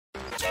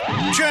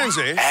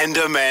Jonesy and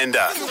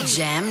Amanda.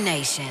 Jam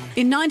Nation.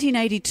 In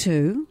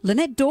 1982,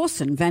 Lynette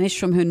Dawson vanished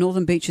from her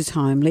Northern Beaches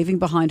home, leaving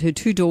behind her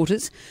 2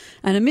 daughters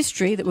and a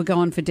mystery that would go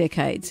on for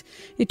decades.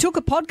 It took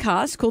a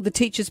podcast called The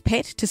Teacher's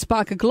Pet to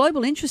spark a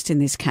global interest in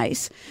this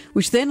case,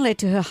 which then led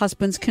to her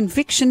husband's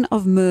conviction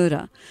of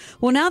murder.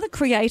 Well, now the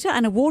creator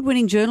and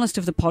award-winning journalist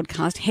of the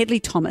podcast, HEDLEY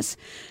Thomas,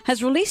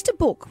 has released a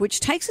book which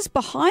takes us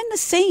behind the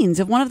scenes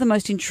of one of the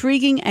most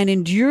intriguing and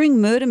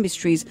enduring murder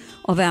mysteries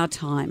of our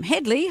time.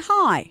 HEDLEY,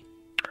 hi.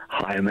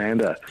 Hi,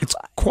 Amanda. It's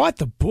quite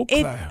the book,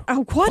 though.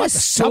 Oh, quite a the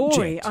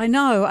story. subject. I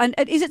know. And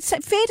is it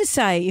fair to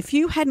say if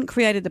you hadn't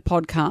created the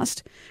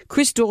podcast,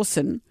 Chris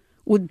Dawson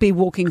would be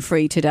walking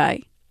free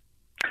today?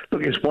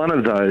 Look, it's one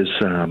of those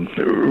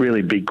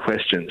really big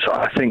questions.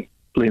 I think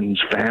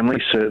Lynn's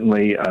family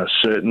certainly are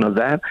certain of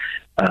that.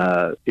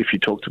 If you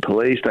talk to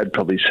police, they'd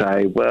probably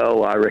say,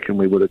 well, I reckon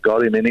we would have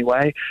got him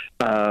anyway.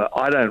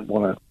 I don't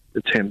want to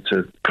attempt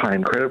to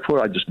claim credit for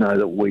it. I just know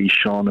that we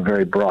shone a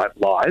very bright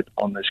light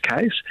on this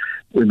case.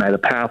 We made a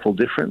powerful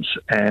difference,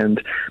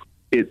 and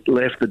it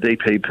left the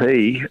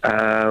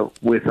DPP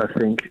with, I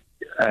think,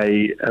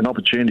 an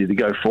opportunity to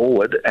go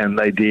forward, and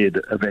they did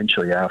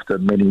eventually after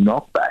many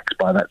knockbacks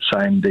by that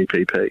same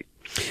DPP.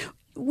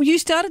 You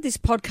started this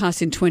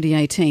podcast in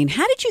 2018.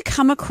 How did you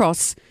come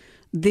across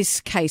this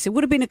case? It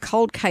would have been a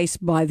cold case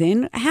by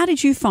then. How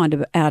did you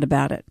find out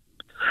about it?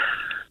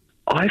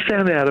 I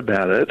found out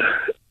about it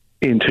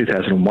in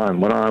 2001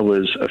 when I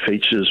was a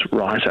features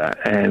writer,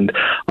 and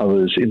I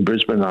was in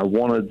Brisbane. I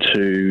wanted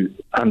to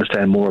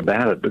understand more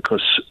about it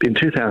because in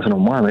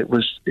 2001 it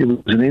was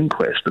an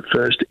inquest, the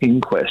first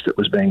inquest that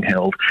was being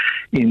held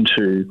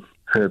into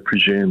her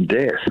presumed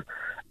death.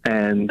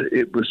 And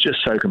it was just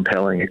so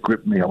compelling. It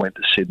gripped me. I went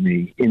to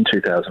Sydney in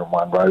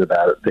 2001, wrote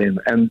about it then.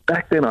 And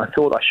back then I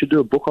thought I should do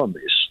a book on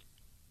this.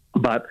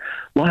 But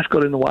life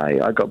got in the way.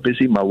 I got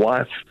busy. My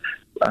wife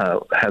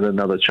had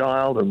another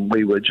child, and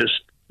we were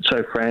just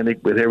so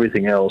frantic with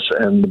everything else,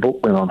 and the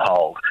book went on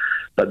hold.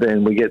 But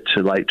then we get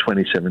to late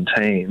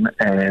 2017,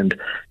 and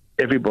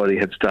everybody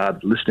had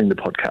started listening to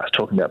podcasts,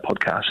 talking about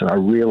podcasts, and I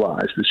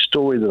realised the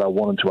story that I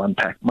wanted to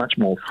unpack much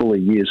more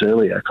fully years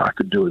earlier I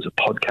could do as a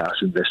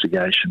podcast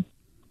investigation.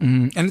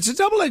 And it's a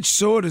double-edged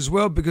sword as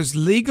well, because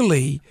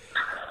legally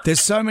there's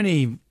so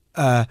many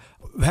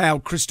how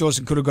Chris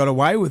Dawson could have got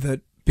away with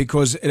it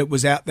because it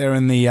was out there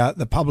in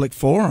the public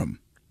forum.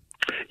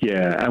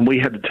 Yeah, and we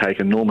had to take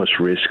enormous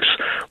risks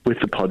with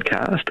the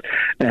podcast,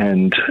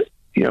 and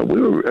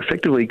we were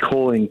effectively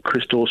calling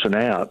Chris Dawson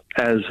out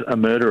as a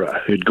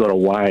murderer who'd got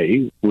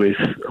away with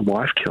a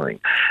wife killing,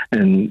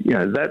 and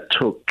that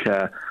took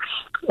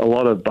a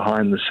lot of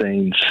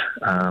behind-the-scenes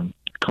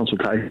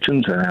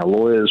consultations, and our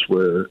lawyers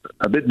were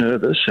a bit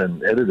nervous,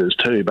 and editors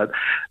too. But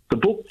the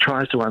book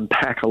tries to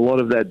unpack a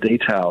lot of that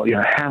detail,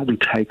 how we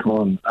take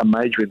on a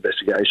major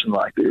investigation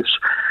like this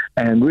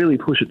and really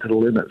push it to the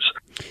limits.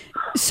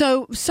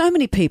 So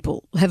many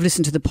people have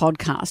listened to the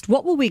podcast.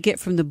 What will we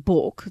get from the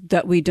book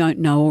that we don't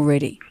know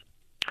already?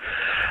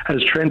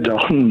 As Trent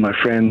Dalton, my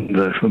friend,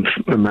 the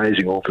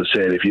amazing author,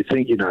 said, if you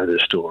think you know the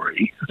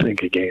story,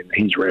 think again.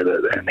 He's read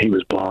it and he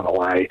was blown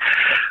away.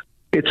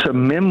 It's a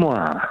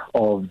memoir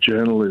of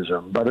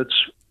journalism, but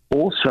it's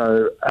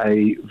also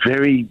a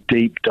very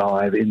deep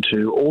dive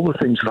into all the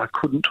things that I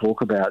couldn't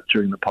talk about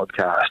during the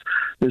podcast.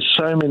 There's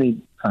so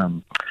many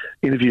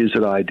interviews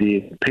that I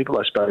did, people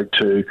I spoke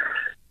to,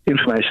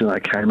 information that I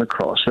came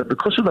across, that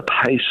because of the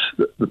pace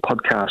that the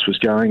podcast was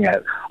going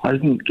at, I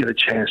didn't get a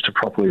chance to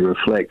properly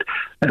reflect.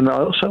 And I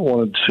also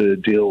wanted to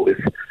deal with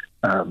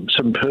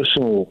some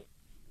personal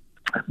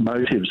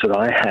motives that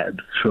I had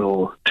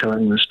for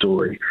telling the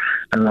story.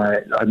 And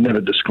I'd never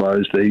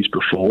disclosed these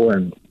before,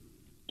 and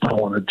I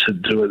wanted to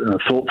do it in a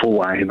thoughtful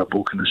way, in a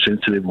book, in a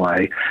sensitive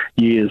way,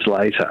 years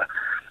later.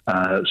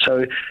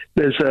 So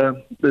there's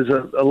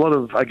a lot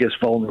of, I guess,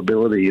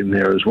 vulnerability in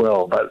there as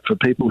well. But for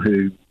people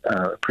who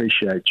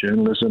appreciate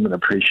journalism and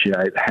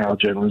appreciate how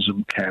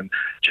journalism can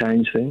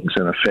change things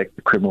and affect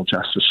the criminal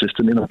justice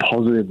system in a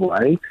positive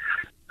way,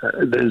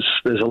 there's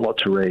a lot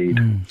to read.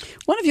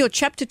 One of your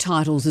chapter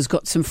titles has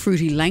got some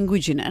fruity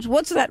language in it.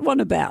 What's that one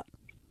about?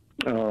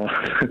 Oh,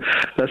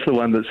 that's the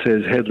one that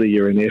says, Hedley,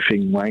 you're an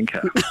effing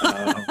wanker.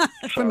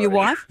 From your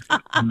wife?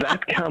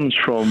 That comes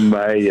from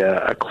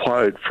a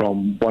quote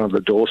from one of the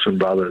Dawson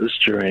brothers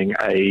during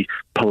a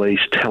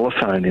police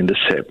telephone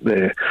intercept.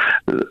 The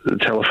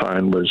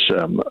telephone was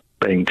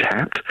being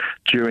tapped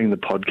during the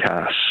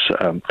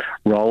podcast's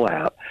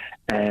rollout,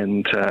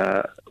 and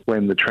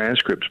when the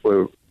transcripts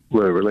were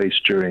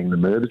released during the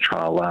murder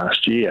trial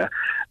last year,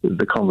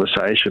 the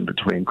conversation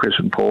between Chris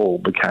and Paul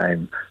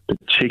became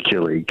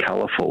particularly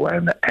colourful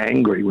and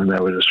angry when they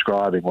were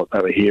describing what they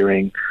were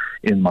hearing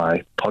in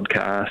my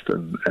podcast,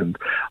 and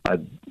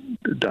I'd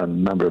done a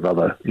number of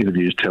other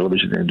interviews,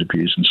 television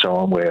interviews and so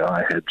on, where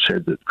I had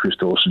said that Chris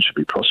Dawson should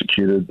be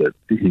prosecuted, that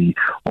he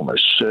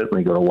almost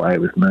certainly got away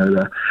with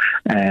murder,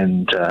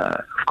 and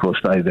of course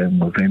they then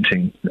were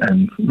venting,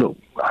 and look,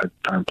 I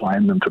don't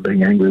blame them for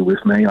being angry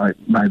with me. I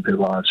made their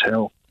lives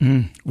hell.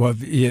 Well,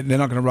 yeah, they're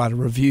not going to write a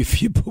review for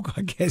your book,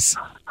 I guess.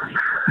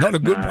 Not a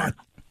good one.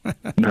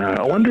 No,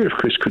 I wonder if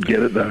Chris could get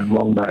it though in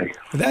Long Bay.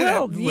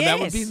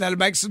 That'd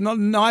make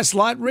some nice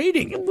light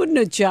reading. Wouldn't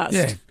it just?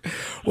 Yeah.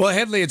 Well,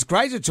 Hedley, it's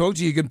great to talk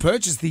to you. You can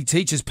purchase The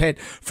Teacher's Pet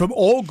from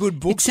all good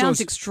bookstores. It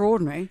sounds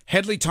extraordinary.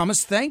 Hedley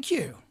Thomas, thank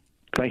you.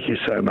 Thank you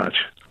so much.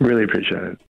 Really appreciate it.